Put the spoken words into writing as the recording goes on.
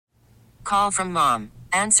Call from mom.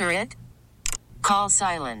 Answer it. Call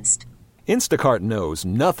silenced. Instacart knows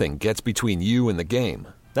nothing gets between you and the game.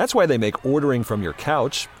 That's why they make ordering from your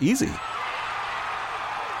couch easy.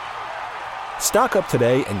 Stock up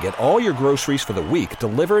today and get all your groceries for the week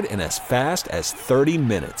delivered in as fast as 30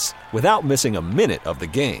 minutes without missing a minute of the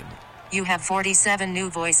game. You have 47 new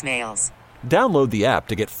voicemails. Download the app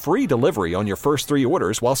to get free delivery on your first 3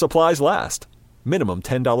 orders while supplies last. Minimum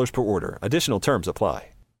 $10 per order. Additional terms apply.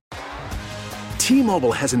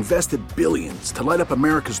 T-Mobile has invested billions to light up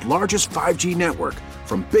America's largest 5G network,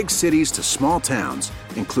 from big cities to small towns,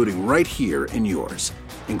 including right here in yours.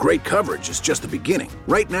 And great coverage is just the beginning.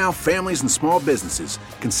 Right now, families and small businesses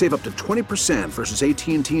can save up to 20% versus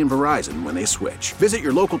AT&T and Verizon when they switch. Visit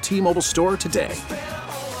your local T-Mobile store today.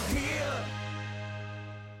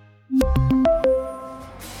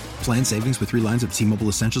 Plan savings with 3 lines of T-Mobile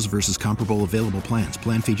Essentials versus comparable available plans.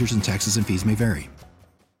 Plan features and taxes and fees may vary.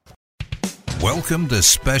 Welcome to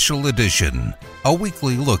Special Edition, a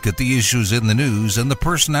weekly look at the issues in the news and the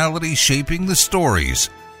personalities shaping the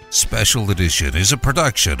stories. Special Edition is a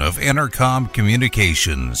production of Entercom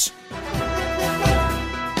Communications.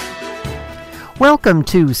 Welcome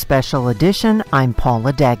to Special Edition. I'm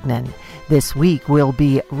Paula Degnan. This week we'll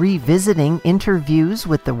be revisiting interviews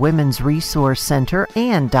with the Women's Resource Center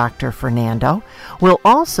and Dr. Fernando. We'll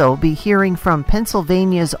also be hearing from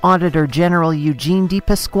Pennsylvania's Auditor General Eugene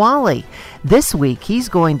DePasquale. This week he's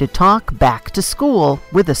going to talk back to school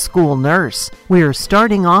with a school nurse. We're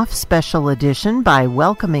starting off Special Edition by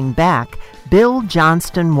welcoming back Bill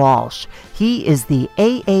Johnston Walsh. He is the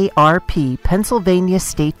AARP Pennsylvania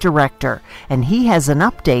State Director, and he has an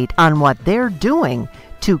update on what they're doing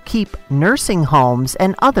to keep nursing homes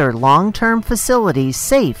and other long-term facilities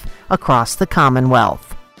safe across the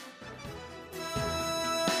Commonwealth.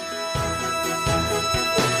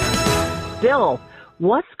 Bill,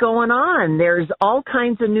 what's going on? There's all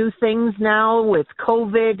kinds of new things now with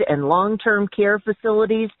COVID and long-term care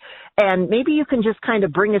facilities, and maybe you can just kind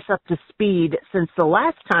of bring us up to speed since the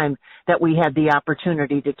last time that we had the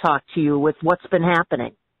opportunity to talk to you with what's been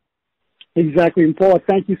happening. Exactly, and Paula,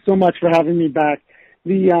 thank you so much for having me back.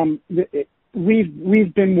 We've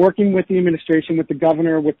been working with the administration, with the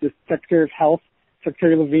governor, with the Secretary of Health,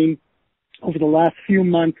 Secretary Levine, over the last few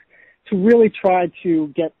months to really try to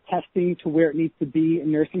get testing to where it needs to be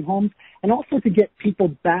in nursing homes, and also to get people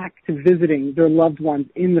back to visiting their loved ones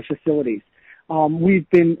in the facilities. We've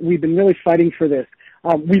been really fighting for this.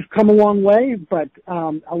 We've come a long way, but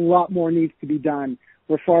a lot more needs to be done.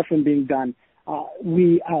 We're far from being done.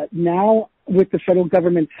 We now, with the federal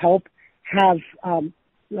government's help, have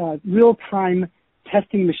real-time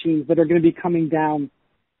testing machines that are going to be coming down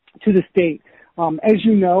to the state. As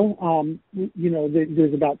you know,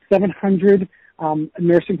 there's about 700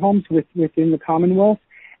 nursing homes within the Commonwealth,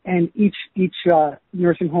 and each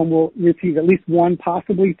nursing home will receive at least 1,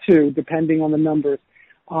 possibly 2, depending on the numbers,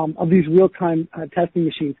 of these real-time testing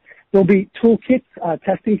machines. There'll be toolkits,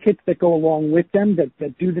 testing kits that go along with them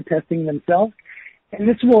that do the testing themselves, and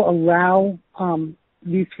this will allow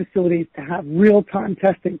these facilities to have real-time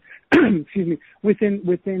testing,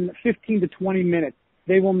 within 15 to 20 minutes.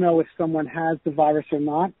 They will know if someone has the virus or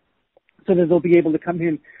not, so that they'll be able to come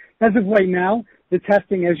in. As of right now, the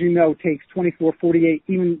testing, as you know, takes 24, 48,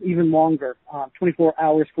 even longer, 24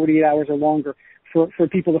 hours, 48 hours or longer for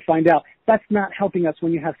people to find out. That's not helping us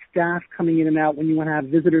when you have staff coming in and out, when you want to have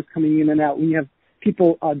visitors coming in and out, when you have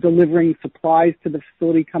people delivering supplies to the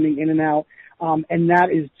facility coming in and out, and that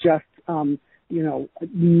is just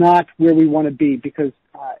not where we want to be, because,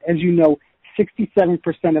 as you know,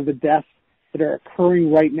 67% of the deaths that are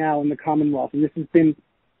occurring right now in the Commonwealth, and this has been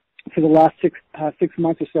for the last six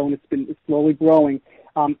months or so, and it's slowly growing,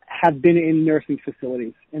 have been in nursing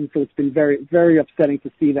facilities. And so it's been very, very upsetting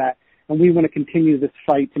to see that. And we want to continue this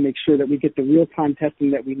fight to make sure that we get the real-time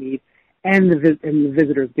testing that we need and the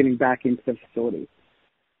visitors getting back into the facilities.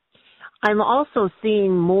 I'm also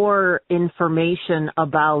seeing more information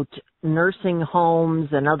about nursing homes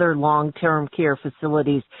and other long-term care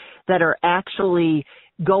facilities that are actually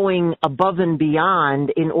going above and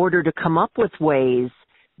beyond in order to come up with ways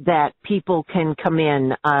that people can come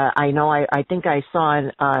in. I think I saw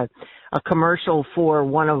a commercial for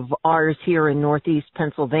one of ours here in Northeast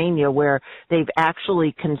Pennsylvania where they've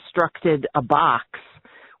actually constructed a box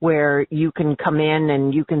where you can come in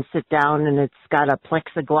and you can sit down, and it's got a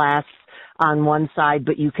plexiglass on one side,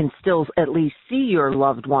 but you can still at least see your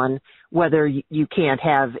loved one, whether you can't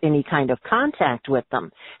have any kind of contact with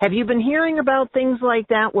them. Have you been hearing about things like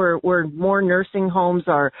that where more nursing homes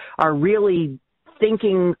are really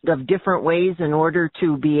thinking of different ways in order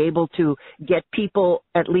to be able to get people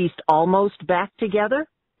at least almost back together?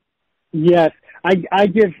 Yes, I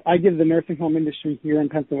give the nursing home industry here in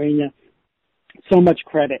Pennsylvania so much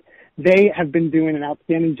credit. They have been doing an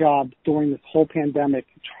outstanding job during this whole pandemic,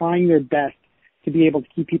 trying their best to be able to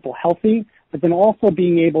keep people healthy, but then also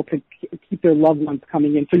being able to keep their loved ones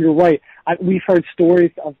coming in. So you're right. We've heard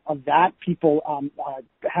stories of that, people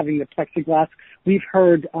having the plexiglass. We've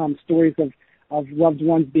heard stories of loved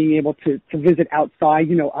ones being able to visit outside.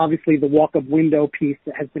 You know, obviously the walk-up window piece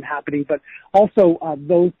that has been happening, but also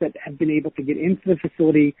those that have been able to get into the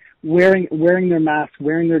facility wearing their masks,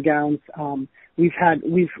 wearing their gowns.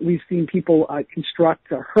 We've seen people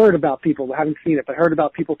construct, or heard about people, I haven't seen it, but heard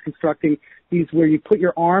about people constructing these where you put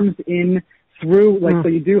your arms in through, like, so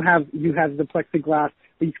you have the plexiglass,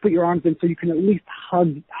 but you put your arms in so you can at least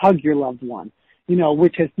hug your loved one, you know,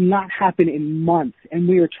 which has not happened in months, and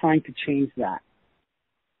we are trying to change that.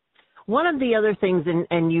 One of the other things,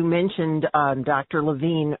 and you mentioned, Dr.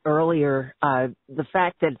 Levine earlier, the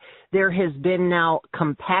fact that there has been now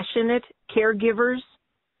compassionate caregivers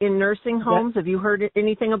in nursing homes. Have you heard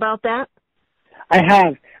anything about that? I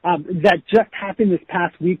have. That just happened this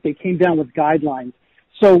past week. They came down with guidelines.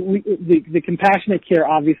 So the compassionate care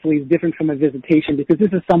obviously is different from a visitation, because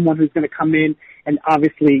this is someone who's going to come in and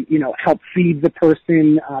obviously, you know, help feed the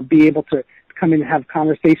person, be able to come in and have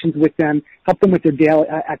conversations with them, help them with their daily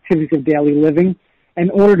activities of daily living. In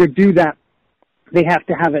order to do that, they have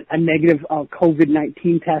to have a negative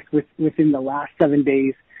COVID-19 test within the last 7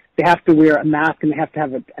 days. They have to wear a mask, and they have to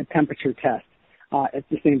have a temperature test at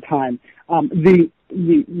the same time. The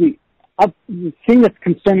thing that's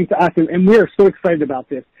concerning to us, and we are so excited about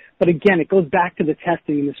this, but again, it goes back to the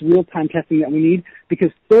testing and this real-time testing that we need,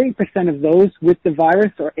 because 30% of those with the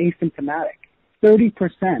virus are asymptomatic.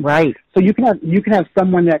 30%. Right. So you can have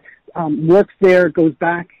someone that works there, goes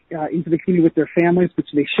back into the community with their families, which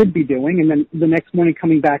they should be doing, and then the next morning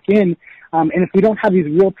coming back in. And if we don't have these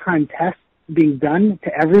real-time tests being done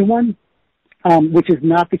to everyone, which is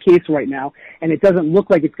not the case right now, and it doesn't look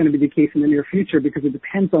like it's going to be the case in the near future, because it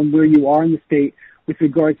depends on where you are in the state with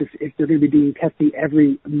regards to if they're going to be doing testing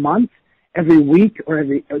every month, every week, or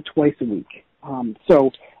twice a week.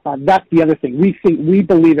 So that's the other thing. We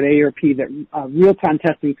believe at AARP that real-time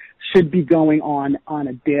testing should be going on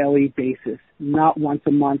a daily basis, not once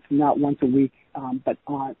a month, not once a week, but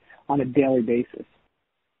on a daily basis.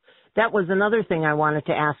 That was another thing I wanted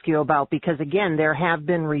to ask you about, because, again, there have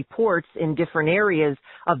been reports in different areas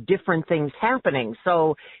of different things happening.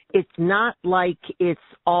 So it's not like it's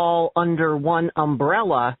all under one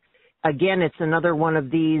umbrella. Again, it's another one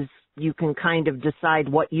of these, you can kind of decide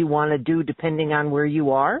what you want to do depending on where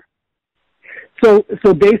you are? So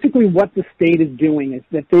basically what the state is doing is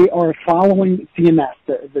that they are following CMS,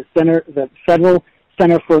 the Federal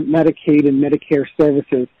Center for Medicaid and Medicare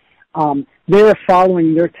Services. They're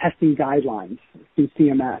following their testing guidelines through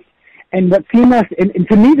CMS. And what CMS, and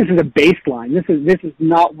to me this is a baseline. This is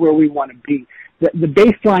not where we want to be. The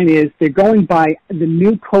baseline is they're going by the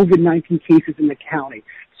new COVID-19 cases in the county.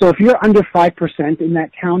 So if you're under 5% in that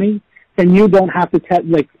county, then you don't have to test,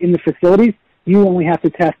 like in the facilities, you only have to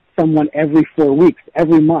test someone every 4 weeks,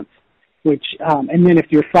 every month, which, and then if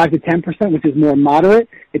you're 5 to 10%, which is more moderate,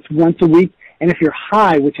 it's once a week. And if you're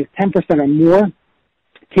high, which is 10% or more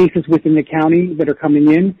cases within the county that are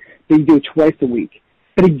coming in, then you do it twice a week.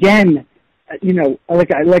 But again, you know,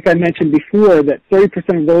 like I mentioned before, that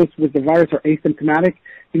 30% of those with the virus are asymptomatic.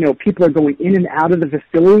 You know, people are going in and out of the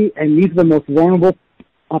facility, and these are the most vulnerable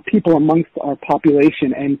people amongst our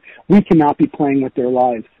population, and we cannot be playing with their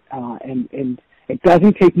lives. And it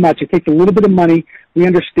doesn't take much. It takes a little bit of money. We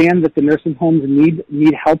understand that the nursing homes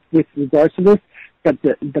need help with regards to this, but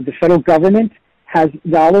the federal government has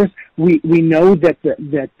dollars. We know that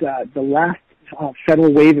the last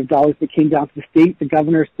federal wave of dollars that came down to the state, the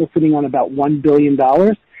governor is still sitting on about $1 billion,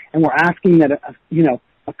 and we're asking that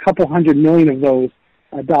a couple $100 million of those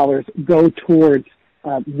dollars go towards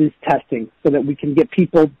this testing, so that we can get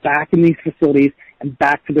people back in these facilities and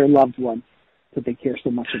back to their loved ones that they care so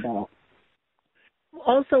much about.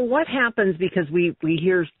 Also, what happens, because we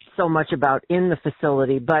hear so much about in the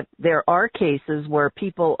facility, but there are cases where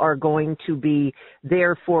people are going to be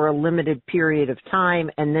there for a limited period of time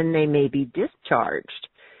and then they may be discharged.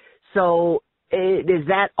 So is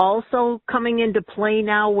that also coming into play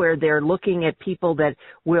now, where they're looking at people that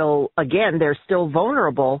will, again, they're still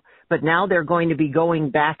vulnerable, but now they're going to be going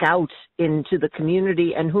back out into the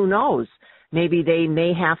community, and who knows? Maybe they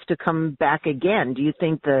may have to come back again. Do you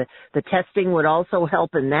think the testing would also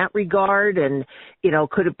help in that regard? And, you know,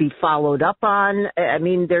 could it be followed up on? I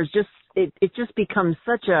mean, it just becomes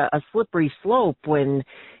such a slippery slope when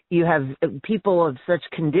you have people of such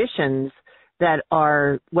conditions that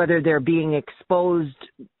are, whether they're being exposed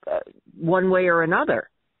one way or another.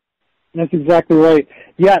 That's exactly right.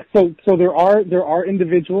 Yeah, so there are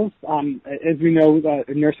individuals, as we know,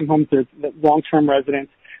 in nursing homes, there's long-term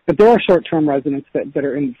residents, but there are short-term residents that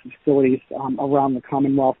are in facilities around the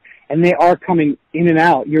Commonwealth, and they are coming in and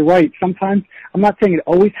out. You're right. Sometimes, I'm not saying it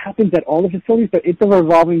always happens at all the facilities, but it's a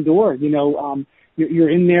revolving door. You're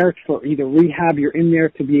in there for either rehab, you're in there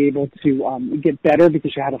to be able to get better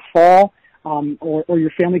because you had a fall, or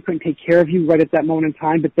your family couldn't take care of you right at that moment in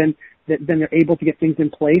time, but then they're able to get things in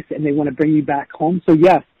place and they want to bring you back home. So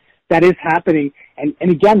yes, that is happening. And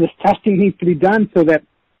again, this testing needs to be done so that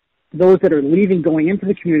those that are leaving, going into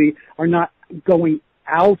the community, are not going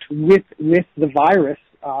out with the virus,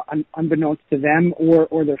 unbeknownst to them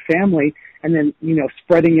or their family, and then,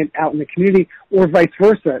 spreading it out in the community, or vice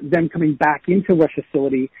versa, them coming back into a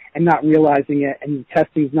facility and not realizing it, and the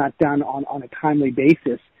testing is not done on a timely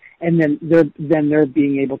basis. And then they're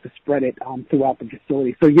being able to spread it throughout the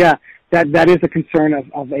facility. So yeah, that is a concern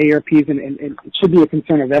of AARPs, and it should be a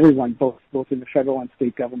concern of everyone, both in the federal and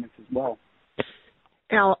state governments as well.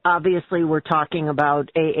 Now, obviously, we're talking about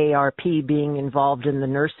AARP being involved in the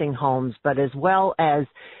nursing homes, but as well as,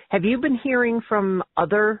 have you been hearing from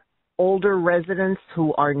other older residents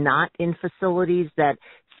who are not in facilities that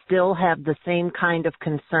still have the same kind of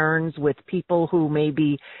concerns with people who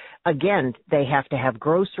maybe, again, they have to have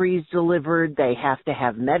groceries delivered, they have to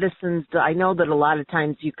have medicines. I know that a lot of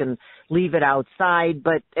times you can leave it outside,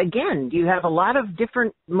 but again, you have a lot of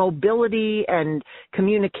different mobility and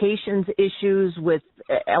communications issues with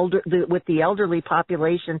the elderly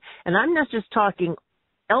population. And I'm not just talking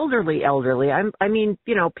elderly. I mean,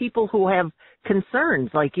 people who have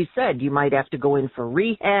concerns. Like you said, you might have to go in for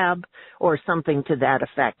rehab or something to that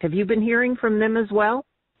effect. Have you been hearing from them as well?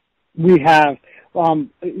 We have. That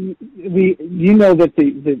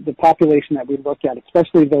the population that we look at,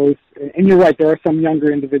 especially those, and you're right, there are some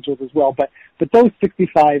younger individuals as well, but those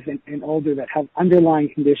 65 and older that have underlying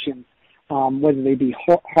conditions, whether they be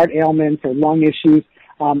heart ailments or lung issues,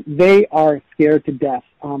 they are scared to death.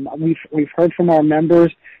 We've heard from our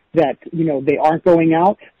members that they aren't going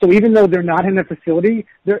out. So even though they're not in a facility,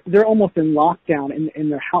 they're almost in lockdown in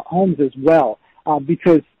their homes as well,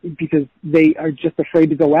 because they are just afraid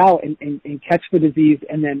to go out and catch the disease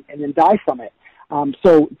and then die from it.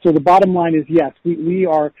 So the bottom line is, yes, we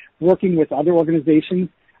are working with other organizations.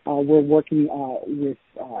 We're working with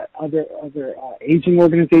other aging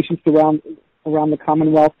organizations around the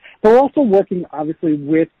Commonwealth, but we're also working obviously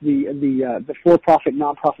with the for-profit,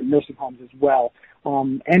 nonprofit nursing homes as well.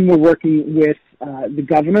 And we're working with the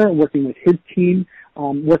governor, working with his team,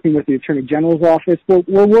 working with the Attorney General's office.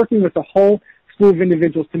 We're working with a whole slew of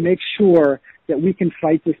individuals to make sure that we can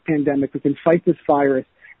fight this pandemic, we can fight this virus,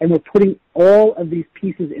 and we're putting all of these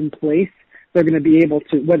pieces in place. They're going to be able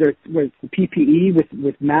to, whether it's the PPE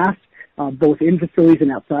with masks, both in facilities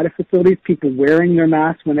and outside of facilities, people wearing their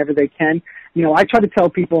masks whenever they can. I try to tell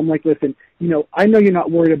people, I'm like, listen, I know you're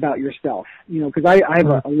not worried about yourself, because I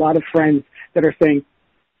have a lot of friends that are saying,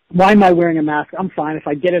 why am I wearing a mask? I'm fine. If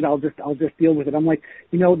I get it, I'll just deal with it. I'm like,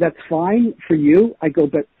 that's fine for you. I go,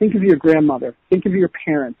 but think of your grandmother. Think of your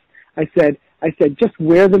parents. I said, just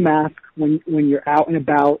wear the mask when you're out and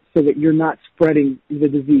about so that you're not spreading the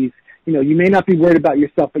disease. You may not be worried about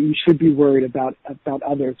yourself, but you should be worried about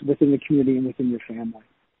others within the community and within your family.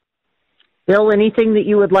 Bill, anything that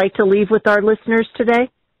you would like to leave with our listeners today?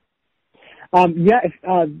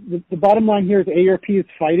 The bottom line here is AARP is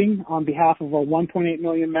fighting on behalf of our 1.8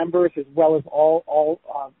 million members as well as all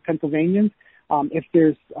Pennsylvanians. If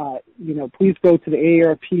there's, please go to the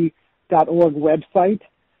AARP.org website,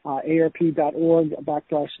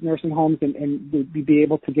 AARP.org/nursing homes, and be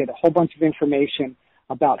able to get a whole bunch of information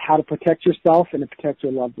about how to protect yourself and to protect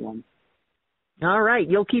your loved ones. All right.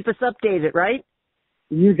 You'll keep us updated, right?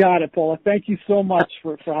 You got it, Paula. Thank you so much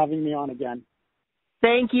for having me on again.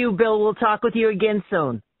 Thank you, Bill. We'll talk with you again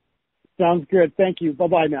soon. Sounds good. Thank you.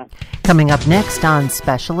 Bye-bye now. Coming up next on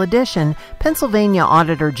Special Edition, Pennsylvania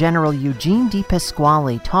Auditor General Eugene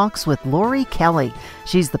DePasquale talks with Lori Kelley.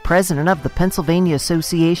 She's the president of the Pennsylvania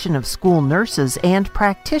Association of School Nurses and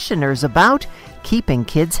Practitioners about keeping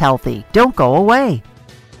kids healthy. Don't go away.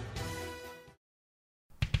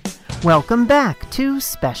 Welcome back to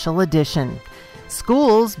Special Edition.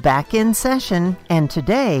 School's back in session, and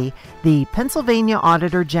today, the Pennsylvania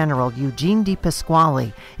Auditor General Eugene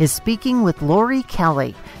DePasquale is speaking with Lori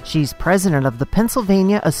Kelley. She's president of the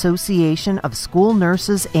Pennsylvania Association of School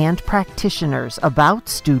Nurses and Practitioners about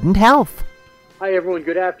student health. Hi, everyone.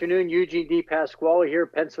 Good afternoon. Eugene DePasquale here,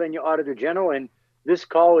 Pennsylvania Auditor General, and this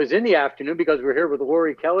call is in the afternoon because we're here with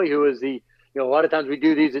Lori Kelley, who is a lot of times we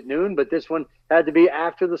do these at noon, but this one had to be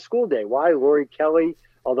after the school day. Why? Lori Kelley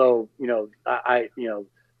although,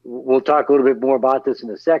 we'll talk a little bit more about this in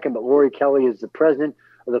a second, but Lori Kelley is the president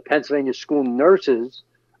of the Pennsylvania School Nurses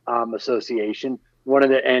Association,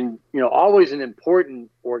 always an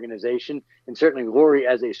important organization. And certainly Lori,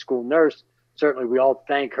 as a school nurse, certainly we all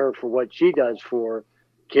thank her for what she does for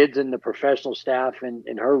kids and the professional staff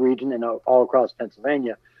in her region and all across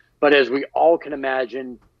Pennsylvania. But as we all can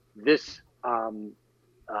imagine, this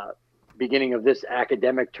beginning of this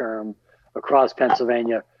academic term across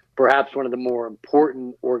Pennsylvania, perhaps one of the more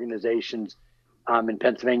important organizations in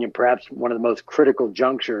Pennsylvania, perhaps one of the most critical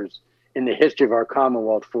junctures in the history of our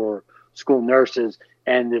Commonwealth for school nurses,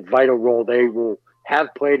 and the vital role they will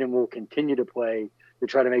have played and will continue to play to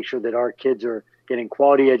try to make sure that our kids are getting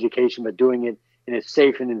quality education, but doing it in as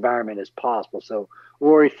safe an environment as possible. So,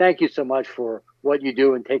 Lori, thank you so much for what you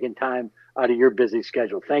do and taking time out of your busy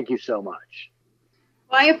schedule. Thank you so much.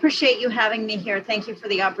 Well, I appreciate you having me here. Thank you for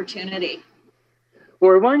the opportunity.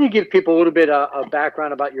 Lori, why don't you give people a little bit of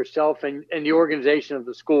background about yourself and the organization of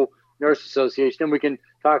the School Nurse Association, and we can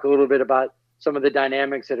talk a little bit about some of the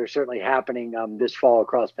dynamics that are certainly happening this fall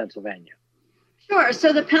across Pennsylvania. Sure.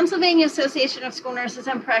 So the Pennsylvania Association of School Nurses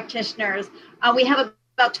and Practitioners, we have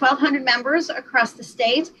about 1,200 members across the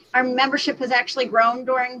state. Our membership has actually grown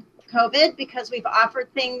during COVID because we've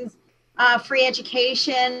offered things, free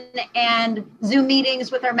education and Zoom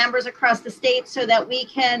meetings with our members across the state so that we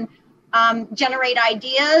can generate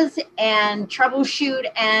ideas and troubleshoot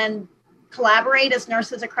and collaborate as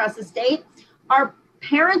nurses across the state. Our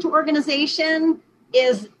parent organization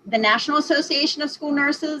is the National Association of School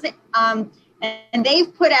Nurses, and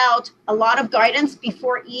they've put out a lot of guidance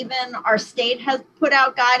before even our state has put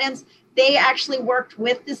out guidance. They actually worked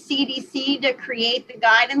with the CDC to create the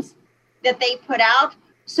guidance that they put out.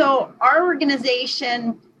 So our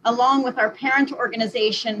organization, along with our parent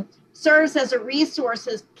organization, serves as a resource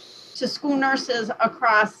to school nurses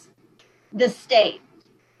across the state.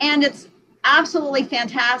 And it's absolutely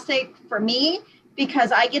fantastic for me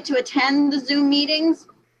because I get to attend the Zoom meetings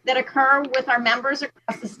that occur with our members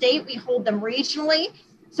across the state. We hold them regionally,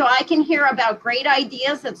 so I can hear about great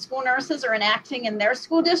ideas that school nurses are enacting in their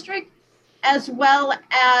school district, as well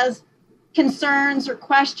as concerns or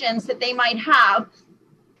questions that they might have.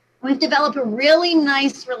 We've developed a really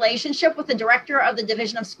nice relationship with the director of the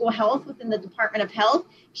Division of School Health within the Department of Health.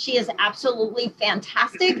 She is absolutely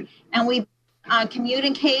fantastic, and we've been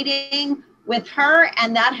communicating with her,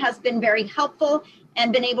 and that has been very helpful,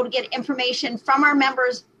 and been able to get information from our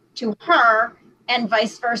members to her and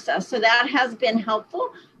vice versa. So that has been helpful.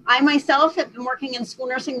 I myself have been working in school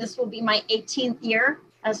nursing. This will be my 18th year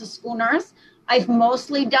as a school nurse. I've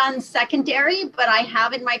mostly done secondary, but I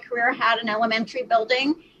have in my career had an elementary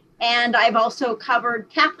building, and I've also covered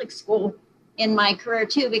Catholic school in my career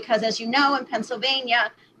too, because as you know, in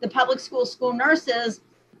Pennsylvania, the public school nurses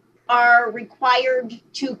are required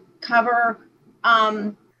to cover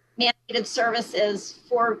mandated services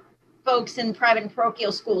for folks in private and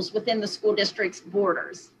parochial schools within the school district's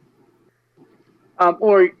borders.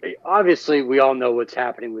 Or obviously, we all know what's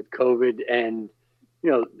happening with COVID, and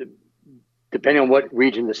depending on what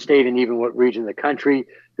region of the state and even what region of the country,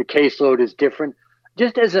 the caseload is different.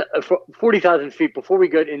 Just as 40,000 feet before we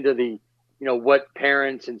get into the, what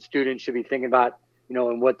parents and students should be thinking about,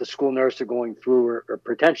 and what the school nurses are going through or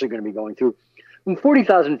potentially going to be going through. From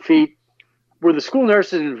 40,000 feet, were the school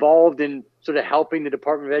nurses involved in sort of helping the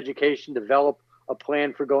Department of Education develop a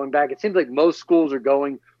plan for going back? It seems like most schools are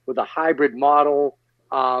going with a hybrid model,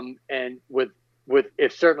 and with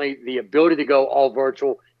if certainly the ability to go all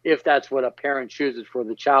virtual, if that's what a parent chooses for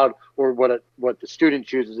the child, or what the student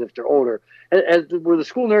chooses if they're older. Were the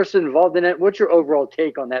school nurses involved in it? What's your overall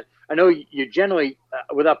take on that? I know you generally,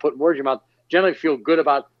 without putting words in your mouth, generally feel good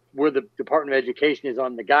about where the Department of Education is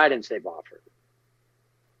on the guidance they've offered.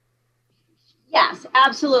 Yes,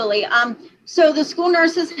 absolutely. So the school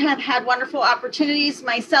nurses have had wonderful opportunities.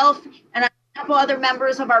 Myself and a couple other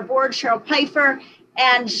members of our board, Cheryl Pfeiffer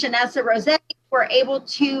and Shanessa Rossetti, were able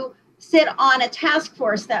to sit on a task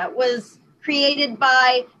force that was created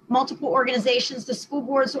by multiple organizations, the school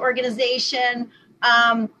boards organization,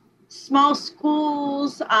 small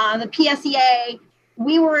schools, the PSEA.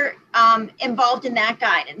 We were involved in that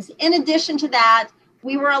guidance. In addition to that,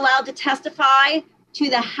 we were allowed to testify to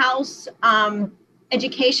the House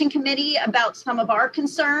Education Committee about some of our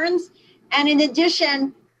concerns. And in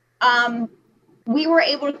addition, we were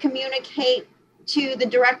able to communicate to the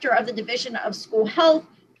director of the Division of School Health,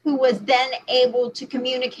 who was then able to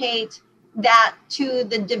communicate that to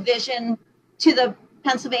the division, to the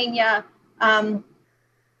Pennsylvania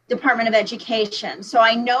Department of Education. So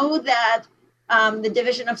I know that the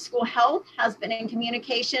Division of School Health has been in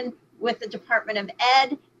communication with the Department of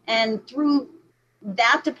Ed, and through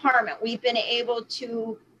that department, we've been able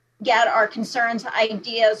to get our concerns,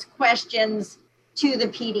 ideas, questions to the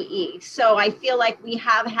PDE. So I feel like we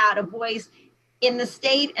have had a voice in the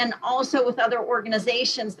state and also with other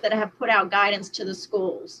organizations that have put out guidance to the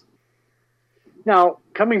schools. Now,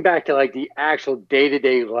 coming back to like the actual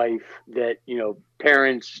day-to-day life that,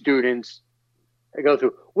 parents, students go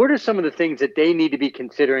through, what are some of the things that they need to be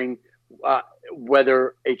considering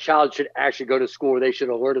whether a child should actually go to school or they should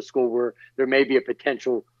alert a school where there may be a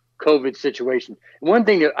potential COVID situation? One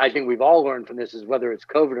thing that I think we've all learned from this is whether it's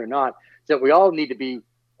COVID or not, is that we all need to be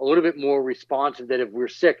a little bit more responsive, that if we're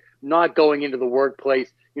sick, not going into the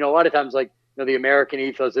workplace. A lot of times, like, the American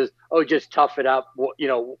ethos is, oh, just tough it up,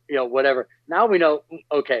 whatever. Now we know,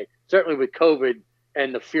 okay, certainly with COVID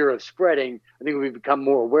and the fear of spreading, I think we've become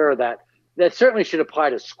more aware of that. That certainly should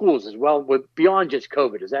apply to schools as well, beyond just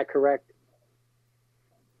COVID. Is that correct?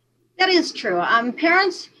 That is true.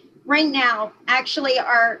 Parents right now actually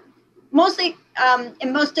are mostly,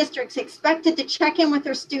 in most districts, expected to check in with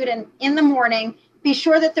their student in the morning, be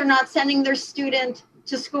sure that they're not sending their student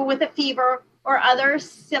to school with a fever or other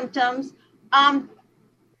symptoms.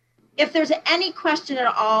 If there's any question at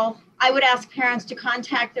all, I would ask parents to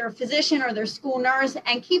contact their physician or their school nurse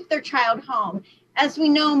and keep their child home. As we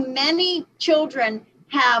know, many children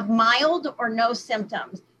have mild or no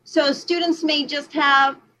symptoms. So students may just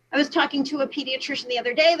have, I was talking to a pediatrician the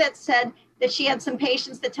other day that said that she had some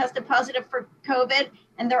patients that tested positive for COVID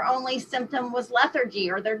and their only symptom was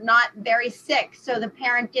lethargy, or they're not very sick. So the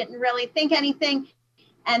parent didn't really think anything.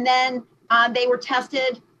 And then they were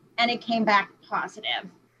tested and it came back positive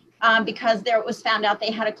because it was found out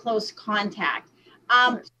they had a close contact.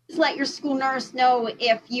 Please let your school nurse know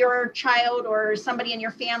if your child or somebody in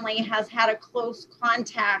your family has had a close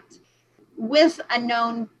contact with a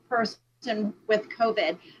known person with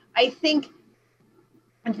COVID. I think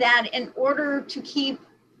that in order to keep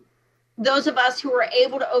those of us who are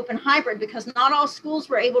able to open hybrid, because not all schools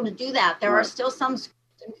were able to do that. There are still some schools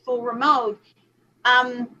in full remote.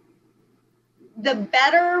 The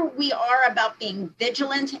better we are about being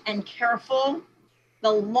vigilant and careful,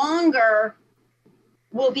 the longer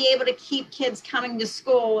we'll be able to keep kids coming to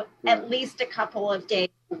school at least a couple of days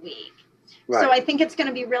a week. Right. So I think it's going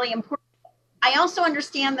to be really important. I also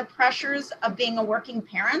understand the pressures of being a working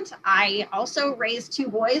parent. I also raised 2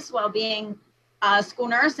 boys while being a school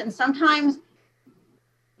nurse, and sometimes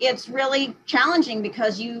it's really challenging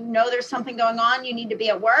because there's something going on, you need to be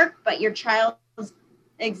at work, but your child's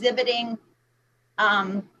exhibiting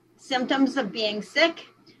symptoms of being sick.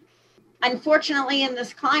 Unfortunately, in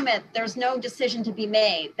this climate, there's no decision to be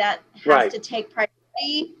made. That has to take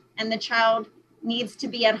priority, and the child needs to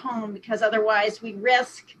be at home because otherwise we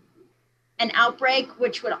risk an outbreak,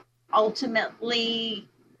 which would ultimately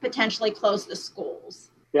potentially close the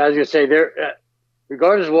schools. Yeah, I was going to say,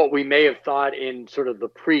 regardless of what we may have thought in sort of the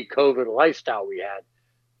pre-COVID lifestyle we had,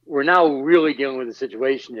 we're now really dealing with the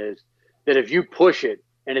situation is that if you push it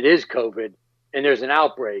and it is COVID and there's an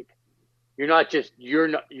outbreak,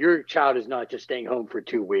 your child is not just staying home for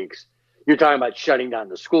 2 weeks. You're talking about shutting down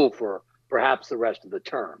the school for perhaps the rest of the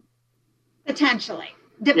term. Potentially.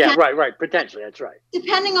 Right. Potentially, that's right.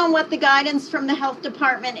 Depending on what the guidance from the health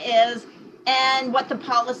department is and what the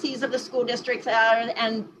policies of the school districts are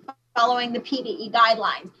and following the PDE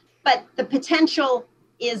guidelines. But the potential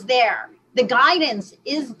is there. The guidance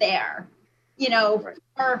is there,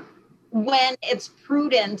 for when it's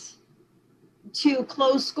prudent to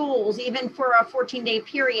close schools, even for a 14-day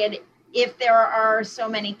period, if there are so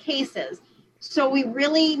many cases. So we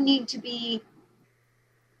really need to be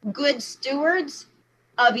good stewards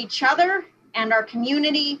of each other and our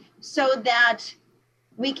community so that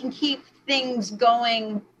we can keep things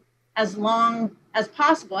going as long as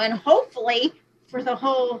possible, and hopefully for the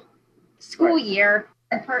whole school year,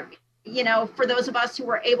 for those of us who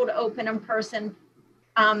were able to open in person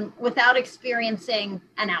without experiencing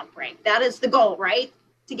an outbreak. That is the goal, right?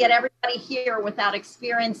 To get everybody here without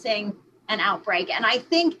experiencing an outbreak. And I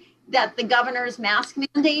think that the governor's mask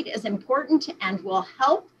mandate is important and will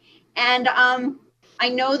help. And I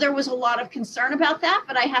know there was a lot of concern about that,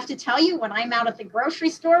 but I have to tell you, when I'm out at the grocery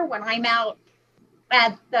store, when I'm out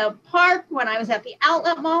at the park, when I was at the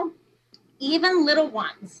outlet mall, even little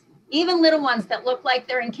ones that look like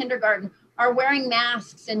they're in kindergarten are wearing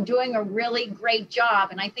masks and doing a really great job.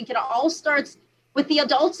 And I think it all starts with the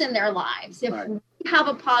adults in their lives. If we have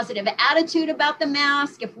a positive attitude about the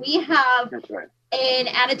mask, if we have an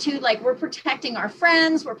attitude like we're protecting our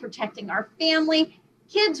friends, we're protecting our family,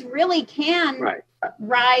 kids really can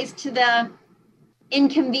rise to the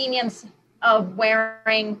inconvenience of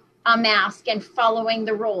wearing a mask and following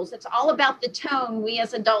the rules. It's all about the tone we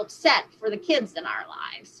as adults set for the kids in our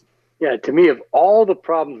lives. Yeah, to me, of all the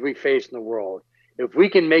problems we face in the world, if we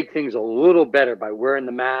can make things a little better by wearing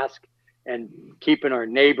the mask and keeping our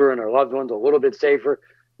neighbor and our loved ones a little bit safer,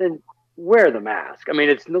 then wear the mask. I mean,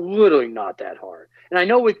 it's literally not that hard. And I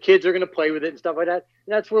know with kids are going to play with it and stuff like that.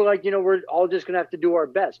 And that's where, like, we're all just going to have to do our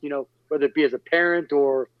best, whether it be as a parent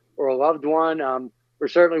or a loved one, or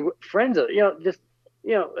certainly friends,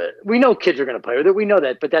 we know kids are going to play with it. We know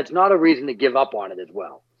that, but that's not a reason to give up on it as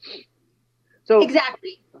well. So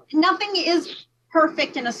exactly. Nothing is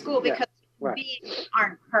perfect in a school because beings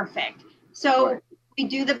aren't perfect. So we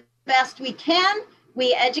do the best we can.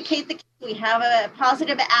 We educate the kids. We have a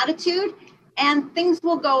positive attitude, and things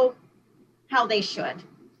will go how they should.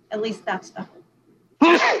 At least that's the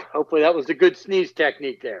hope. Hopefully that was a good sneeze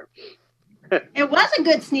technique there. It was a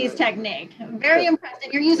good sneeze technique. I'm very impressed.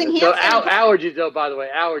 And you're using hand sanitizer. Allergies, though, by the way,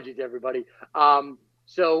 everybody. Well,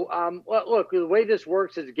 look, the way this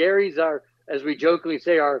works is Gary's as we jokingly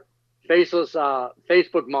say, our faceless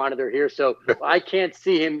Facebook monitor here. So I can't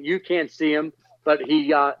see him. You can't see him, but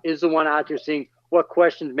he is the one out there seeing what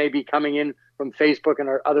questions may be coming in from Facebook and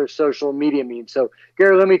our other social media means. So,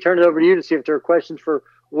 Gary, let me turn it over to you to see if there are questions for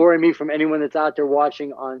Lori and me from anyone that's out there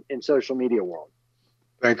watching in social media world.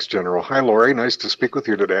 Thanks, General. Hi, Lori. Nice to speak with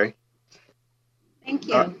you today. Thank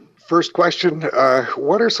you. First question,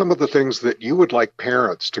 what are some of the things that you would like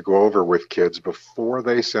parents to go over with kids before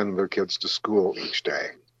they send their kids to school each day?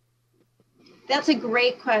 That's a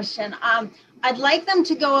great question. I'd like them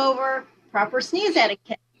to go over proper sneeze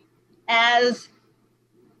etiquette, as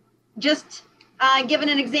just given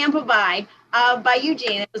an example by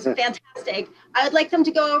Eugene. It was fantastic. I would like them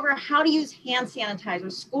to go over how to use hand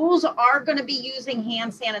sanitizers. Schools are going to be using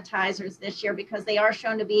hand sanitizers this year because they are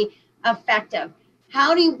shown to be effective.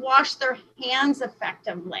 How to wash their hands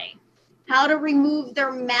effectively. How to remove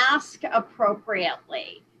their mask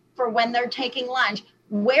appropriately for when they're taking lunch.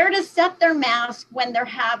 Where to set their mask when they're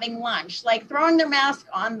having lunch. Like throwing their mask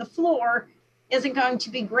on the floor isn't going to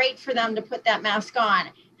be great for them to put that mask on.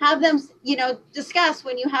 Have them, discuss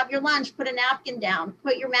when you have your lunch, put a napkin down,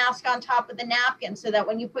 put your mask on top of the napkin so that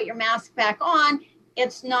when you put your mask back on,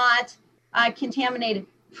 it's not contaminated.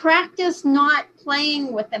 Practice not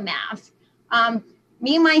playing with the mask.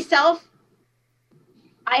 Me, myself,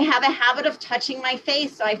 I have a habit of touching my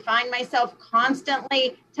face. So I find myself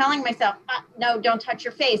constantly telling myself, no, don't touch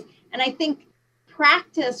your face. And I think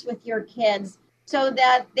practice with your kids so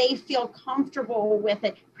that they feel comfortable with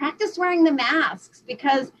it. Practice wearing the masks,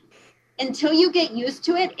 because until you get used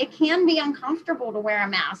to it, it can be uncomfortable to wear a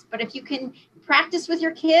mask. But if you can practice with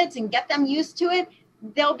your kids and get them used to it,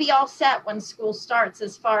 they'll be all set when school starts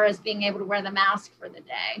as far as being able to wear the mask for the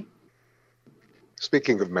day.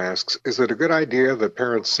 Speaking of masks, is it a good idea that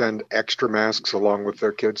parents send extra masks along with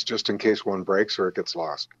their kids just in case one breaks or it gets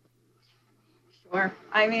lost? Sure.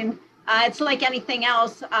 I mean, it's like anything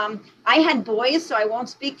else. I had boys, so I won't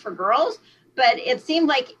speak for girls, but it seemed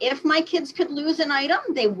like if my kids could lose an item,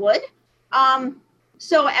 they would.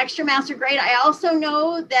 So extra masks are great. I also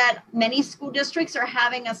know that many school districts are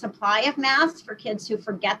having a supply of masks for kids who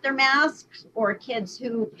forget their masks or kids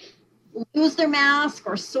who lose their mask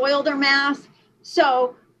or soil their mask.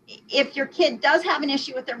 So if your kid does have an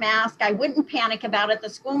issue with their mask, I wouldn't panic about it. The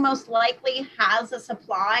school most likely has a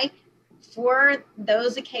supply for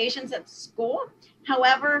those occasions at school.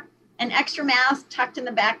 However, an extra mask tucked in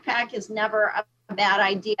the backpack is never a bad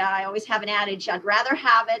idea. I always have an adage, I'd rather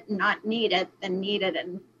have it and not need it than need it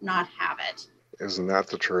and not have it. Isn't that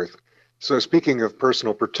the truth? So speaking of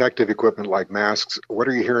personal protective equipment like masks, what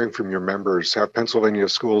are you hearing from your members? Have Pennsylvania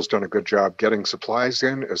schools done a good job getting supplies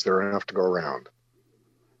in? Is there enough to go around?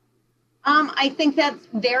 I think that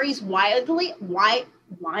varies widely,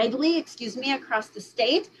 across the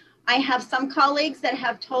state. I have some colleagues that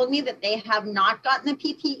have told me that they have not gotten the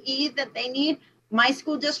PPE that they need. My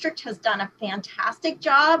school district has done a fantastic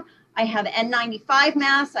job. I have N95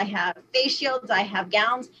 masks, I have face shields, I have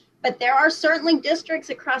gowns, but there are certainly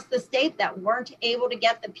districts across the state that weren't able to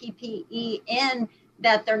get the PPE in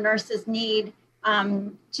that their nurses need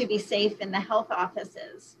to be safe in the health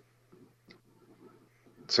offices.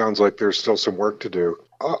 Sounds like there's still some work to do.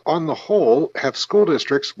 On the whole, have school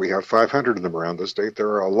districts, we have 500 of them around the state, there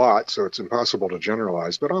are a lot, so it's impossible to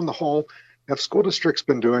generalize, but on the whole, have school districts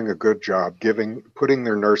been doing a good job putting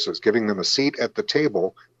their nurses, giving them a seat at the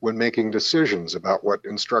table when making decisions about what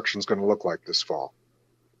instruction is going to look like this fall?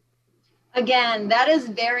 Again, that is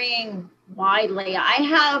varying widely. I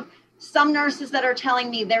have some nurses that are telling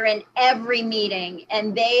me they're in every meeting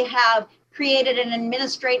and they have created an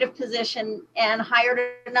administrative position and hired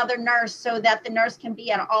another nurse so that the nurse can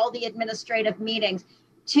be at all the administrative meetings,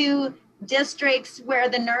 to districts where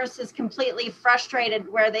the nurse is completely frustrated,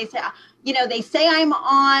 where they say, they say I'm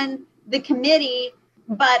on the committee,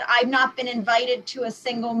 but I've not been invited to a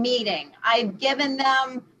single meeting. I've given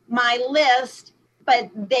them my list, but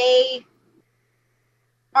they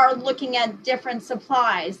are looking at different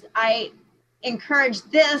supplies. I encourage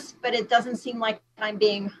this, but it doesn't seem like I'm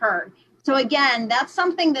being heard. So again, that's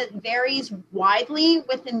something that varies widely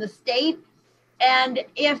within the state. And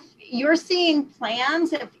if you're seeing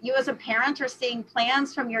plans, if you as a parent are seeing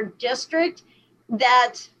plans from your district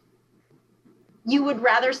that you would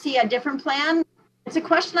rather see a different plan, it's a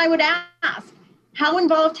question I would ask. How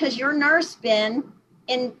involved has your nurse been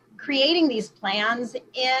in creating these plans,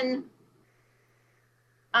 in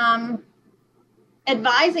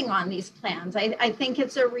advising on these plans? I think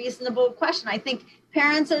it's a reasonable question. I think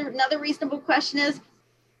parents, another reasonable question is,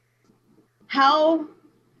 how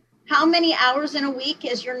many hours in a week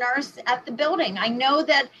is your nurse at the building? I know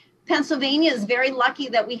that Pennsylvania is very lucky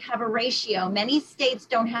that we have a ratio. Many states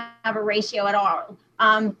don't have a ratio at all.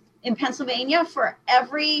 In Pennsylvania, for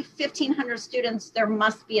every 1,500 students, there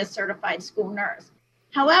must be a certified school nurse.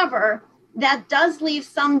 However, that does leave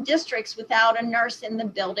some districts without a nurse in the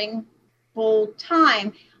building full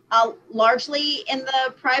time, largely in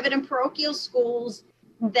the private and parochial schools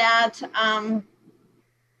that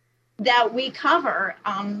we cover.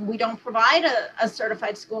 We don't provide a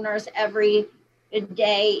certified school nurse every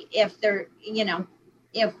day if they're,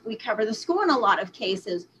 if we cover the school in a lot of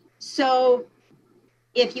cases. So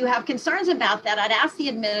if you have concerns about that, I'd ask the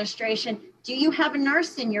administration, do you have a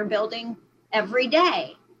nurse in your building every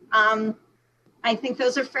day? I think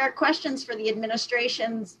those are fair questions for the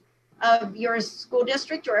administrations of your school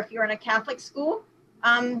district, or if you're in a Catholic school,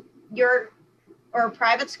 or a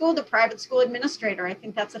private school, the private school administrator. I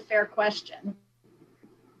think that's a fair question.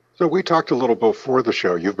 So we talked a little before the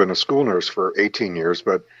show. You've been a school nurse for 18 years,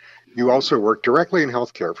 but you also worked directly in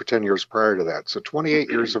healthcare for 10 years prior to that. So 28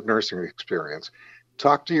 years of nursing experience.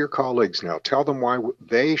 Talk to your colleagues now. Tell them why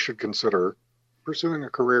they should consider pursuing a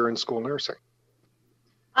career in school nursing.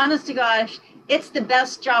 Honest to gosh, it's the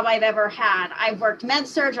best job I've ever had. I've worked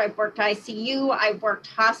med-surg, I've worked ICU, I've worked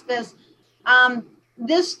hospice.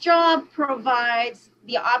 This job provides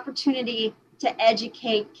the opportunity to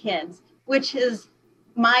educate kids, which is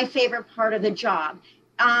my favorite part of the job.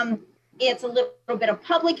 It's a little bit of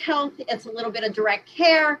public health, it's a little bit of direct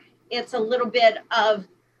care, it's a little bit of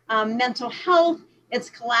mental health, it's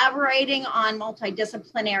collaborating on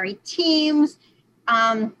multidisciplinary teams.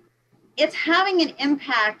 It's having an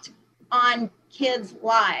impact on kids'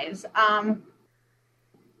 lives.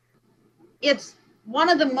 It's one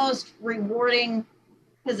of the most rewarding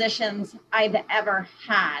positions I've ever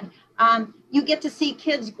had. You get to see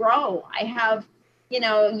kids grow.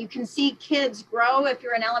 You can see kids grow if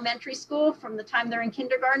you're in elementary school from the time they're in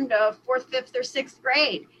kindergarten to 4th, 5th, or 6th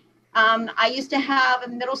grade. I used to have a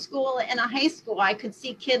middle school and a high school. I could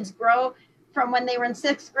see kids grow from when they were in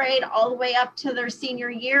 6th grade all the way up to their senior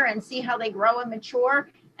year and see how they grow and mature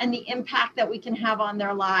and the impact that we can have on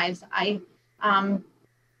their lives.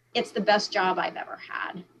 It's the best job I've ever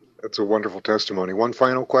had. That's a wonderful testimony. One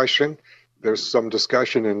final question. There's some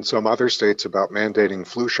discussion in some other states about mandating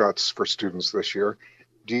flu shots for students this year.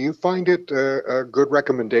 Do you find it a good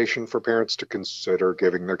recommendation for parents to consider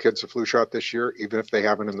giving their kids a flu shot this year, even if they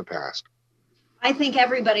haven't in the past? I think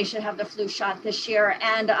everybody should have the flu shot this year.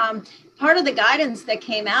 And part of the guidance that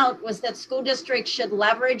came out was that school districts should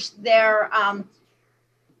leverage their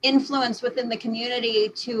influence within the community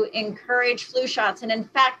to encourage flu shots. And in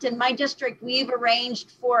fact, in my district, we've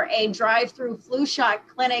arranged for a drive-through flu shot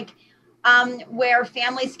clinic where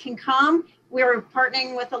families can come. We're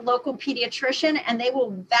partnering with a local pediatrician, and they will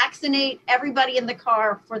vaccinate everybody in the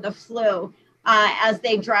car for the flu as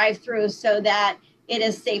they drive through, so that it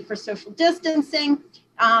is safe for social distancing.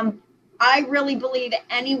 I really believe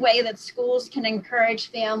any way that schools can encourage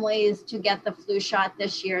families to get the flu shot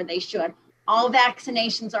this year, they should. All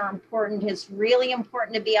vaccinations are important. It's really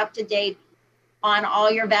important to be up to date on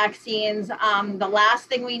all your vaccines. The last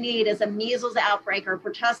thing we need is a measles outbreak or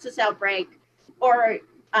pertussis outbreak or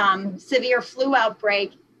severe flu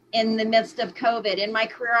outbreak in the midst of COVID. In my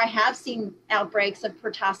career, I have seen outbreaks of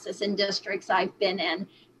pertussis in districts I've been in.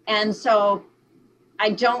 And so I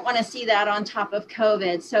don't want to see that on top of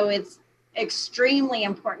COVID. So it's extremely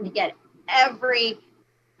important to get every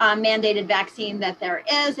mandated vaccine that there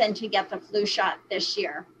is and to get the flu shot this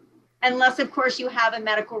year. Unless, of course, you have a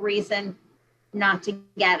medical reason not to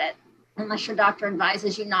get it, unless your doctor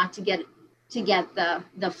advises you not to get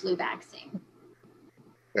the flu vaccine.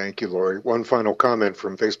 Thank you, Lori. One final comment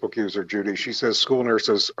from Facebook user Judy. She says school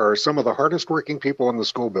nurses are some of the hardest working people in the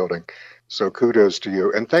school building. So kudos to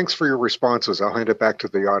you. And thanks for your responses. I'll hand it back to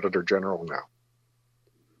the Auditor General now.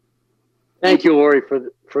 Thank you, Lori,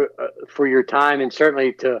 for your time, and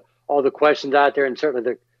certainly to all the questions out there, and certainly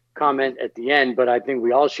the comment at the end. But I think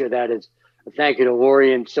we all share that as a thank you to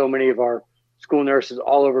Lori and so many of our school nurses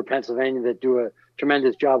all over Pennsylvania that do a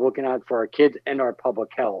tremendous job looking out for our kids and our public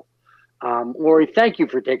health. Lori, thank you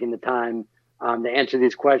for taking the time to answer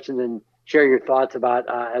these questions and share your thoughts about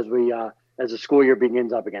as the school year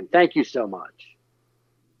begins up again. Thank you so much.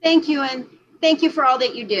 Thank you, and thank you for all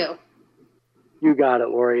that you do. You got it,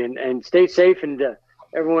 Lori, and stay safe. And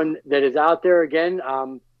everyone that is out there, again,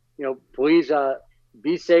 please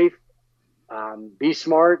be safe, be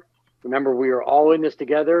smart. Remember, we are all in this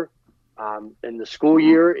together, and the school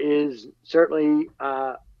year is certainly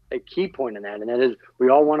a key point in that, and that is we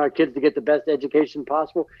all want our kids to get the best education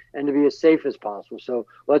possible and to be as safe as possible. So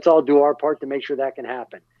let's all do our part to make sure that can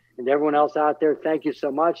happen. And everyone else out there, thank you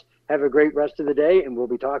so much. Have a great rest of the day, and we'll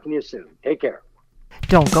be talking to you soon. Take care.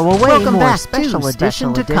 Don't go away. Welcome More back special to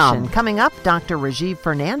edition to Special come. Edition. Coming up, Dr. Rajeev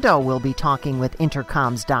Fernando will be talking with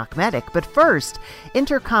Entercom's Doc Medek. But first,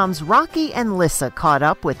 Entercom's Rocky and Lissa caught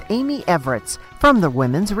up with Amy Everetts from the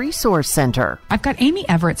Women's Resource Center. I've got Amy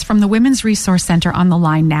Everetts from the Women's Resource Center on the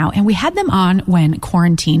line now, and we had them on when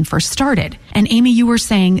quarantine first started. And Amy, you were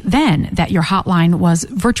saying then that your hotline was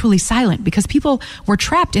virtually silent because people were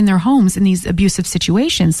trapped in their homes in these abusive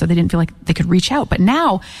situations, so they didn't feel like they could reach out. But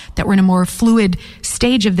now that we're in a more fluid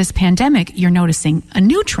stage of this pandemic, you're noticing a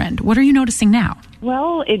new trend. What are you noticing now?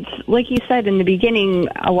 Well, it's like you said in the beginning,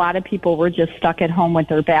 a lot of people were just stuck at home with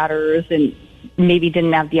their batters and maybe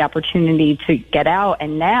didn't have the opportunity to get out.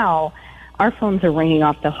 And now our phones are ringing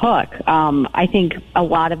off the hook. I think a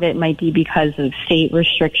lot of it might be because of state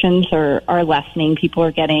restrictions are lessening. People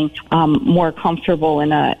are getting more comfortable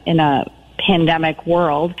in a pandemic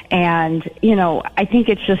world. And, I think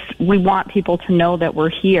it's just, we want people to know that we're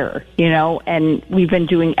here, and we've been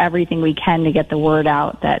doing everything we can to get the word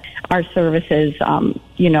out that our services,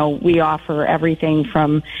 we offer everything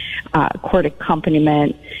from court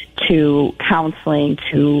accompaniment to counseling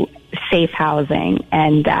to safe housing,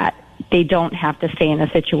 and that they don't have to stay in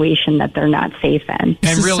a situation that they're not safe in.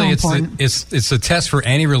 And really, it's a test for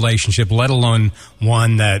any relationship, let alone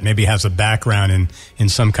one that maybe has a background in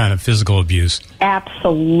some kind of physical abuse.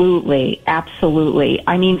 Absolutely. I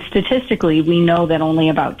mean, statistically, we know that only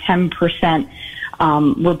about 10%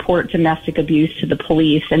 report domestic abuse to the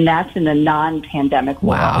police, and that's in a non-pandemic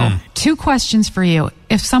world. Wow. 2 questions for you.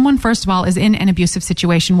 If someone, first of all, is in an abusive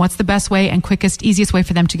situation, what's the best way and quickest, easiest way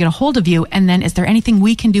for them to get a hold of you? And then is there anything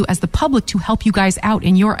we can do as the public to help you guys out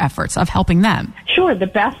in your efforts of helping them? Sure. The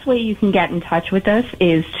best way you can get in touch with us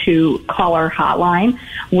is to call our hotline,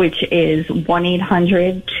 which is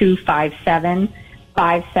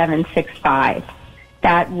 1-800-257-5765.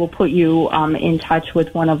 That will put you in touch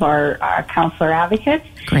with one of our counselor advocates.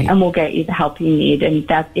 Great. And we'll get you the help you need. And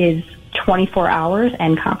that is 24 hours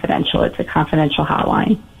and confidential. It's a confidential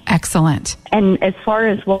hotline. Excellent. And as far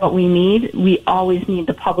as what we need, we always need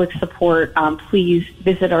the public support. Please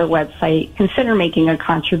visit our website. Consider making a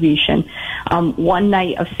contribution. One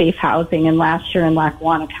night of safe housing, and last year in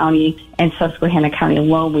Lackawanna County and Susquehanna County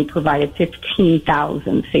alone, we provided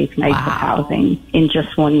 15,000 safe nights of housing in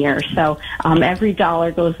just 1 year. So every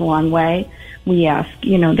dollar goes a long way. We ask,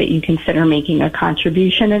 that you consider making a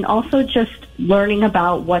contribution, and also just learning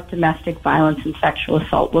about what domestic violence and sexual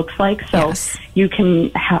assault looks like, so you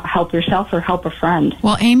can help yourself or help a friend.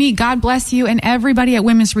 Well, Amy, God bless you and everybody at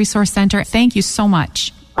Women's Resource Center. Thank you so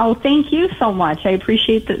much. Oh, thank you so much. I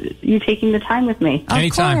appreciate you taking the time with me.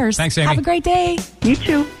 Anytime. Of course. Thanks, Amy. Have a great day. You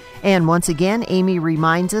too. And once again, Amy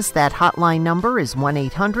reminds us that hotline number is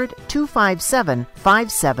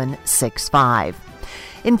 1-800-257-5765.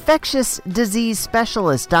 Infectious disease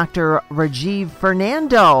specialist Dr. Rajeev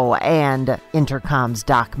Fernando and Entercom's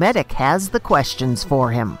Doc Medek has the questions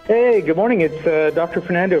for him. Hey, good morning. It's Dr.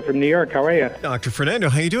 Fernando from New York. How are you? Dr. Fernando,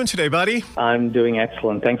 how you doing today, buddy? I'm doing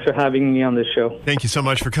excellent. Thanks for having me on the show. Thank you so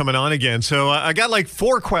much for coming on again. So I got like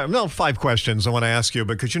 5 questions I want to ask you,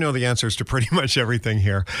 because you know the answers to pretty much everything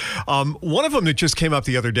here. One of them that just came up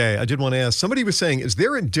the other day, I did want to ask. Somebody was saying, is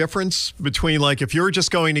there a difference between, like, if you're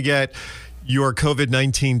just going to get your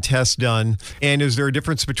COVID-19 test done, and is there a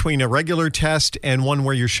difference between a regular test and one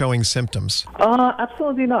where you're showing symptoms?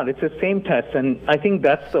 Absolutely not. It's the same test, and I think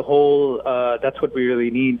that's the whole, that's what we really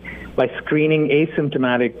need. By screening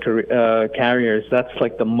asymptomatic carriers, that's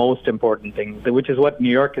like the most important thing, which is what New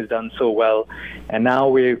York has done so well, and now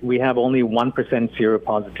we have only 1%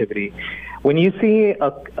 seropositivity. when you see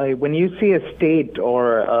a state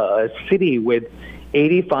or a city with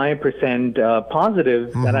 85%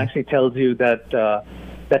 positive, that actually tells you that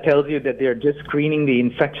they're just screening the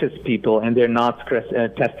infectious people and they're not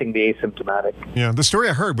testing the asymptomatic. Yeah, the story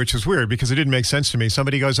I heard, which is weird because it didn't make sense to me.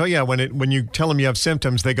 Somebody goes, "Oh yeah, when you tell them you have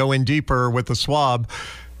symptoms, they go in deeper with the swab,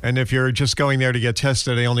 and if you're just going there to get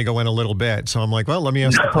tested, they only go in a little bit." So I'm like, "Well, let me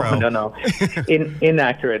ask the pro." No,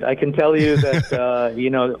 inaccurate. I can tell you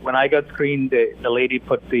that when I got screened, the lady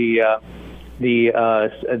put the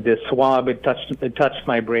swab, it touched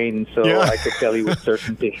my brain, so yeah. I could tell you with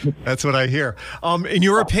certainty. That's what I hear. In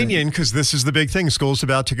your opinion, because this is the big thing, school's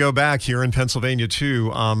about to go back here in Pennsylvania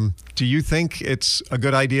too. Do you think it's a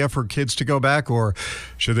good idea for kids to go back, or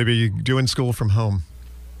should they be doing school from home?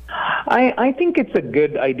 I think it's a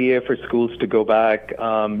good idea for schools to go back.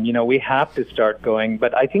 We have to start going,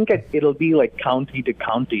 but I think it'll be like county to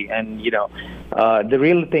county. And, the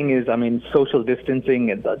real thing is, social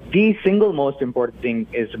distancing. And the single most important thing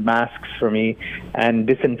is masks for me and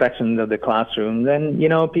disinfection of the classrooms and,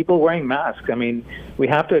 people wearing masks. We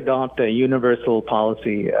have to adopt a universal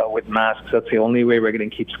policy with masks. That's the only way we're going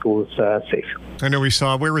to keep schools safe. I know we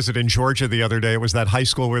saw, where was it, in Georgia the other day? It was that high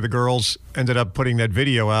school where the girls ended up putting that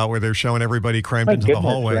video out where they're showing everybody crammed into the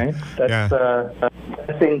hallway. Right?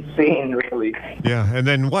 That's insane, really. Yeah, and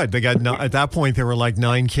then what? They got at that point there were like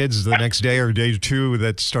 9 kids the next day or day 2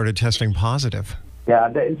 that started testing positive. Yeah,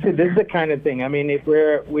 this is the kind of thing. If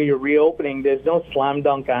we're reopening, there's no slam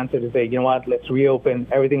dunk answer to say, let's reopen.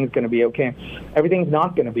 Everything's going to be okay. Everything's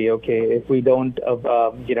not going to be okay if we don't,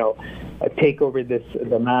 take over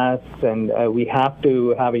the masks, and we have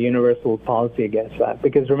to have a universal policy against that.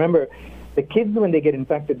 Because remember, the kids, when they get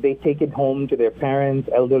infected, they take it home to their parents,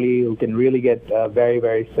 elderly, who can really get very,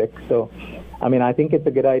 very sick. So, I think it's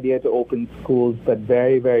a good idea to open schools, but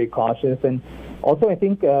very, very cautious. And also, I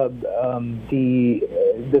think the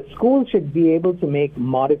schools should be able to make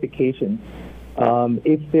modifications.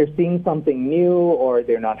 If they're seeing something new or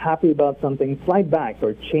they're not happy about something, slide back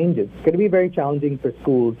or change it. It's going to be very challenging for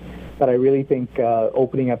schools. But I really think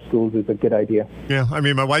opening up schools is a good idea. Yeah,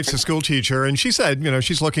 my wife's a school teacher, and she said,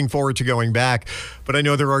 she's looking forward to going back. But I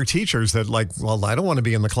know there are teachers that I don't want to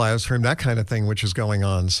be in the classroom, that kind of thing, which is going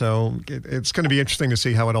on. So it's going to be interesting to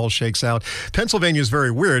see how it all shakes out. Pennsylvania is very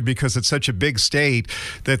weird because it's such a big state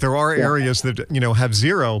that there are areas that, have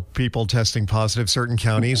 0 people testing positive, certain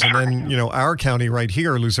counties. And then, our county right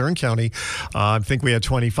here, Luzerne County, I think we had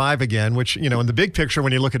 25 again, which, in the big picture,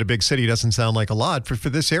 when you look at a big city, doesn't sound like a lot. For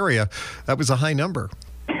this area, that was a high number.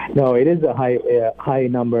 No, it is a high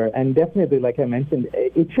number, and definitely, like I mentioned,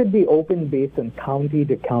 it should be open based on county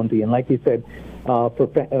to county. And like you said,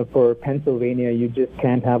 for Pennsylvania, you just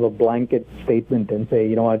can't have a blanket statement and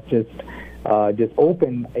say, just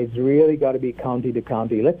open. It's really got to be county to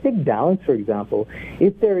county. Let's take Dallas, for example.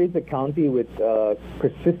 If there is a county with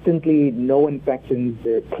persistently no infections,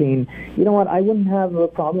 they're clean, I wouldn't have a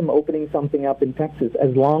problem opening something up in Texas.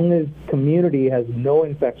 As long as community has no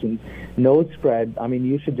infections, no spread,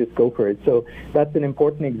 you should just go for it. So that's an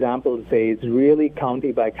important example to say it's really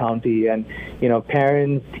county by county. And,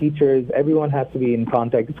 parents, teachers, everyone has to be in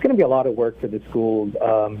contact. It's going to be a lot of work for the school.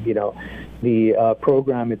 The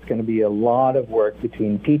program, it's going to be a lot of work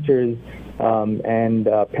between teachers and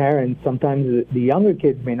parents. Sometimes the younger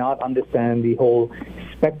kids may not understand the whole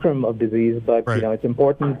spectrum of disease, but right. It's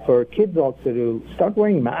important for kids also to start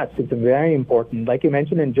wearing masks. It's very important. Like you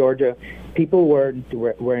mentioned in Georgia, people weren't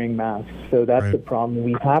wearing masks, so that's right. the problem.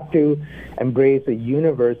 We have to embrace a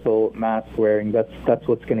universal mask wearing. That's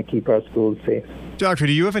what's going to keep our schools safe. Doctor,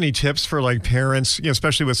 do you have any tips for parents,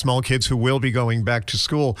 especially with small kids who will be going back to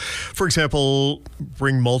school? For example,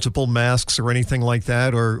 bring multiple masks or anything like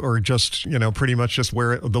that, or just, pretty much just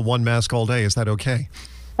wear the one mask all day. Is that okay?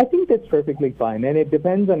 I think that's perfectly fine, and it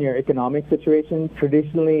depends on your economic situation.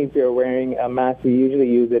 Traditionally, if you're wearing a mask, we usually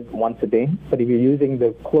use it once a day. But if you're using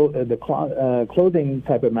the clothing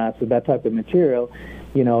type of mask with that type of material,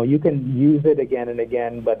 you can use it again and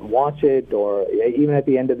again, but wash it, or even at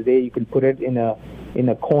the end of the day, you can put it in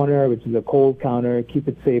a corner, which is a cold counter, keep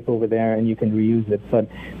it safe over there, and you can reuse it. But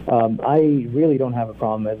I really don't have a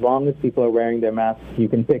problem. As long as people are wearing their masks, you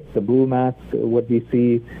can pick the blue mask, what we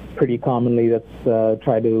see pretty commonly. Let's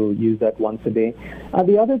try to use that once a day.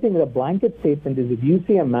 The other thing with a blanket statement is if you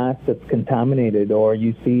see a mask that's contaminated, or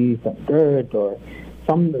you see some dirt or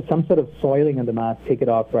some sort of soiling on the mask, take it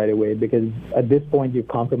off right away, because at this point you've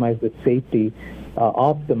compromised the safety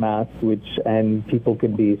of the mask, and people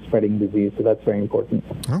could be spreading disease. So that's very important.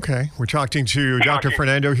 Okay. We're talking to Dr.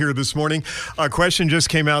 Fernando here this morning. A question just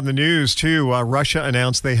came out in the news, too. Russia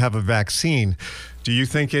announced they have a vaccine. Do you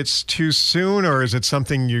think it's too soon, or is it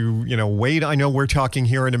something you wait? I know we're talking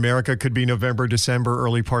here in America, could be November, December,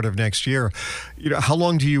 early part of next year. How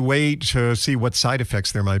long do you wait to see what side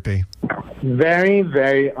effects there might be? Very,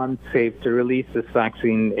 very unsafe to release this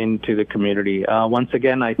vaccine into the community. Once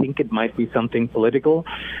again, I think it might be something political,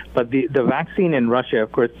 but the vaccine in Russia,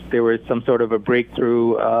 of course, there was some sort of a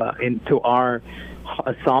breakthrough into our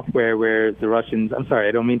software where the Russians, I'm sorry,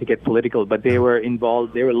 I don't mean to get political, but they were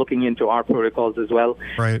involved. They were looking into our protocols as well.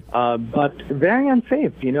 Right. But very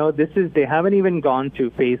unsafe. They haven't even gone to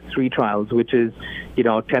phase 3 trials, which is,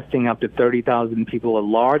 testing up to 30,000 people, a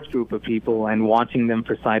large group of people, and watching them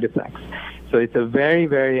for side effects. So it's a very,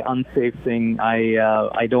 very unsafe thing.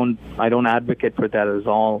 I don't advocate for that at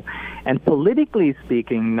all. And politically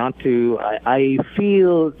speaking, I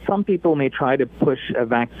feel some people may try to push a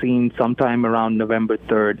vaccine sometime around November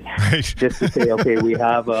 3rd, right. Just to say, okay, we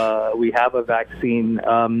have a vaccine.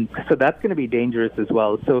 So that's going to be dangerous as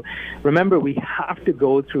well. So remember, we have to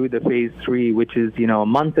go through the phase 3, which is a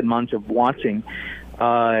month and months of watching.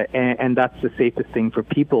 And that's the safest thing for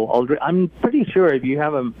people. I'm pretty sure if you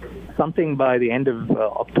have something by the end of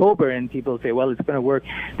October and people say, well, it's going to work,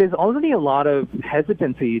 there's already a lot of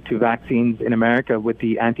hesitancy to vaccines in America with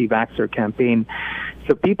the anti-vaxxer campaign.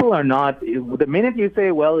 So people are not, the minute you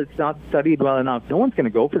say, well, it's not studied well enough, no one's going to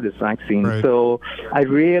go for this vaccine. Right. So I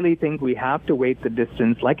really think we have to wait the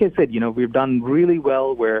distance. Like I said, we've done really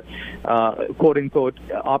well where, quote unquote,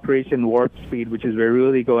 Operation Warp Speed, which is we're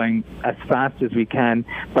really going as fast as we can.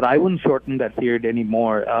 But I wouldn't shorten that period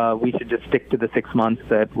anymore. We should just stick to the 6 months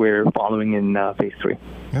that we're following in phase 3.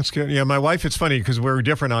 That's good. Yeah, my wife, it's funny because we're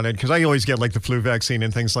different on it because I always get like the flu vaccine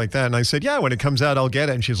and things like that. And I said, yeah, when it comes out, I'll get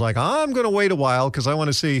it. And she's like, I'm going to wait a while because I want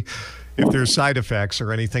to see if there's side effects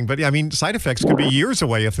or anything. But yeah, I mean, side effects could be years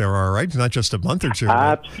away if there are, right? Not just a month or two.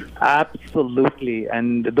 Right? Absolutely.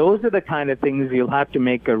 And those are the kind of things you'll have to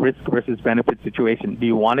make a risk versus benefit situation. Do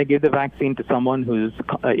you want to give the vaccine to someone whose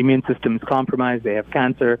immune system is compromised, they have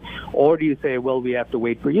cancer, or do you say, well, we have to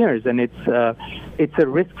wait for years? And it's a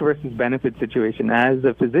risk versus benefit situation. As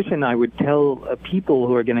a physician, I would tell people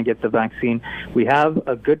who are going to get the vaccine, we have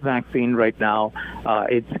a good vaccine right now.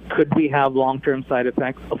 Could we have long-term side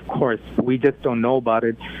effects? Of course. We just don't know about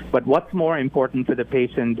it. But what's more important for the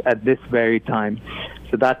patient at this very time?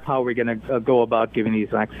 So that's how we're going to go about giving these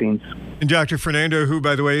vaccines. And Dr. Fernando, who,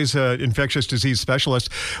 by the way, is an infectious disease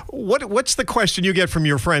specialist, what's the question you get from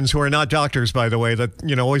your friends who are not doctors, by the way, that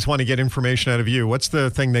always want to get information out of you? What's the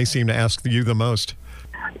thing they seem to ask you the most?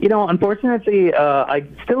 Unfortunately, I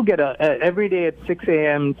still get every day at 6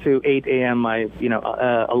 a.m. to 8 a.m. I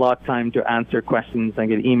allot time to answer questions. I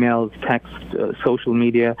get emails, text, social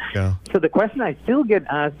media. Yeah. So the question I still get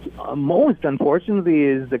asked most, unfortunately,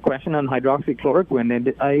 is the question on hydroxychloroquine.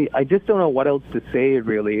 And I just don't know what else to say,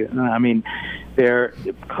 really. I mean,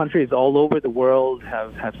 countries all over the world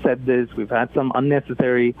have said this. We've had some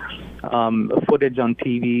unnecessary footage on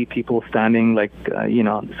TV, people standing like,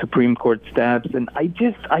 on the Supreme Court steps. And I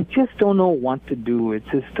just don't know what to do. It's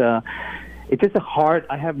just hard.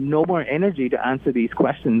 I have no more energy to answer these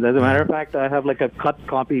questions. As a matter of fact, I have like a cut,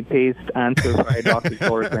 copy, paste answer for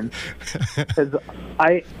hydroxychloroquine. Because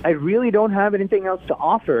I really don't have anything else to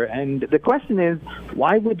offer. And the question is,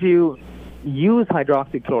 why would you use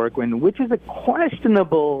hydroxychloroquine, which is a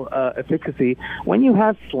questionable efficacy, when you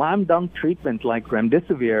have slam dunk treatment like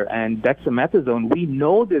remdesivir and dexamethasone? We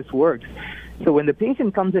know this works. So when the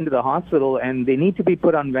patient comes into the hospital and they need to be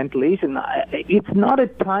put on ventilation, it's not a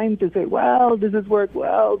time to say, well, this has worked,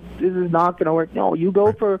 well, this is not going to work. No, you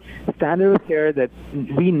go for standard of care that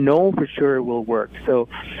we know for sure will work. So,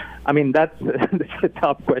 I mean, that's a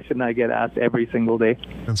top question I get asked every single day.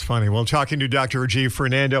 That's funny. Well, talking to Dr. Rajeev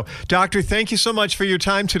Fernando. Doctor, thank you so much for your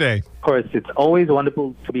time today. Of course, it's always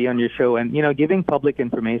wonderful to be on your show. And, giving public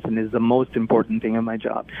information is the most important thing in my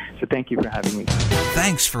job. So thank you for having me.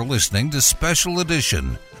 Thanks for listening to Special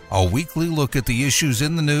Edition, a weekly look at the issues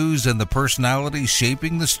in the news and the personalities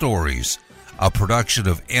shaping the stories. A production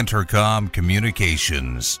of Entercom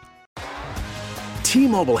Communications.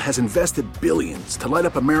 T-Mobile has invested billions to light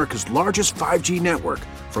up America's largest 5G network,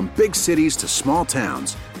 from big cities to small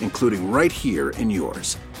towns, including right here in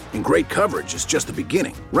yours. And great coverage is just the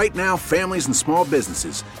beginning. Right now, families and small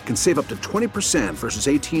businesses can save up to 20% versus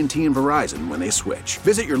AT&T and Verizon when they switch.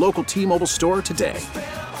 Visit your local T-Mobile store today.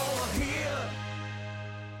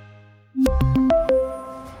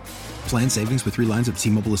 Plan savings with 3 lines of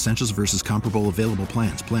T-Mobile Essentials versus comparable available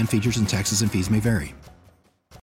plans. Plan features and taxes and fees may vary.